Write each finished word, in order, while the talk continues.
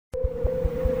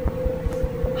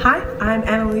Hi, I'm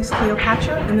Analise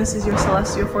Cleopatra, and this is your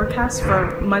celestial forecast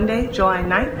for Monday, July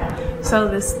 9th. So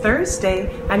this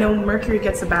Thursday, I know Mercury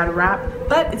gets a bad rap,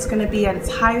 but it's going to be at its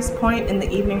highest point in the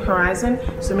evening horizon,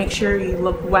 so make sure you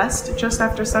look west just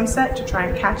after sunset to try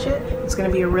and catch it. It's going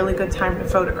to be a really good time to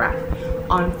photograph.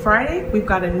 On Friday, we've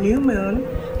got a new moon.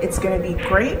 It's going to be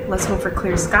great. Let's hope for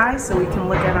clear skies so we can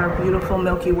look at our beautiful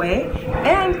Milky Way.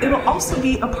 And it'll also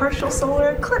be a partial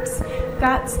solar eclipse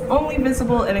that's only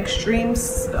visible in extreme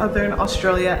southern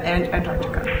Australia and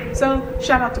Antarctica. So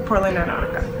shout out to Portland,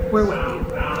 Antarctica. We're with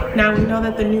you. Now we know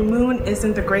that the new moon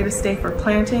isn't the greatest day for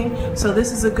planting, so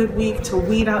this is a good week to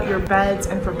weed out your beds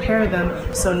and prepare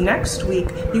them so next week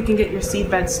you can get your seed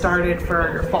beds started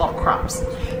for your fall crops.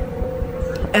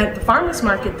 At the farmers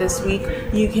market this week,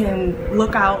 you can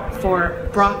look out for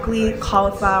broccoli,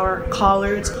 cauliflower,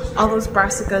 collards. All those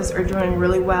brassicas are doing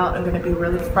really well and going to be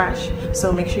really fresh,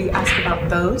 so make sure you ask about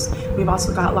those. We've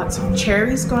also got lots of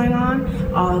cherries going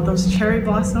on. Those cherry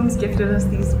blossoms gifted us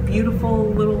these beautiful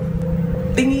little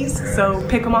thingies, so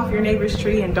pick them off your neighbor's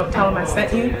tree and don't tell them I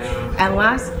sent you. And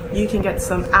last, you can get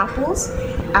some apples.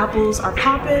 Apples are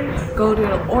popping. Go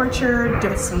to an orchard,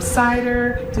 get some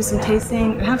cider, do some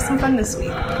tasting, and have some fun this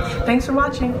week. Thanks for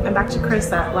watching, and back to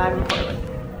Chris at Live in Portland.